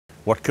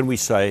What can we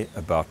say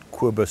about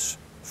Cobus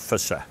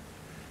visser?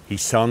 He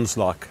sounds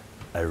like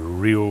a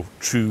real,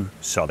 true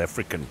South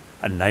African.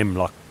 A name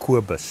like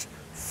Cobus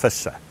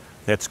visser.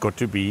 That's got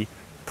to be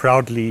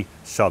proudly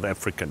South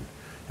African.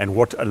 And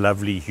what a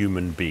lovely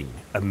human being.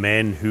 A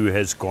man who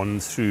has gone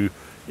through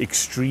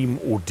extreme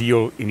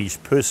ordeal in his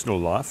personal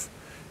life,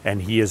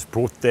 and he has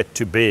brought that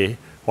to bear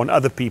on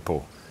other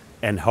people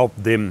and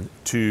helped them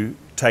to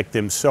take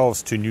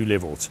themselves to new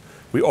levels.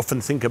 We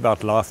often think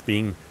about life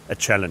being a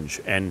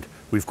challenge, and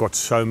we've got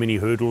so many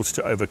hurdles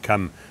to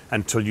overcome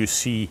until you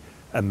see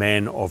a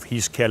man of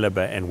his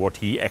caliber and what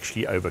he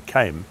actually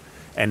overcame,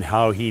 and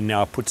how he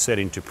now puts that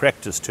into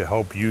practice to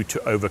help you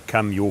to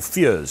overcome your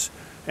fears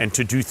and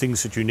to do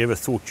things that you never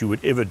thought you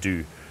would ever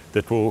do,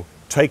 that will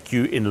take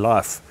you in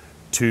life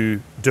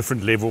to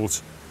different levels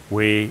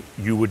where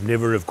you would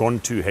never have gone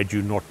to had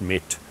you not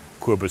met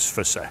Cobus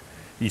visser.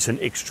 He's an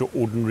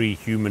extraordinary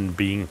human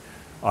being.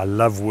 I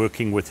love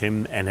working with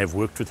him and have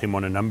worked with him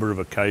on a number of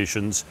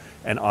occasions,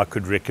 and I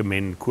could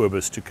recommend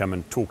Cobus to come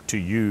and talk to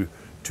you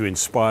to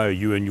inspire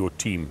you and your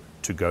team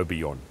to go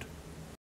beyond.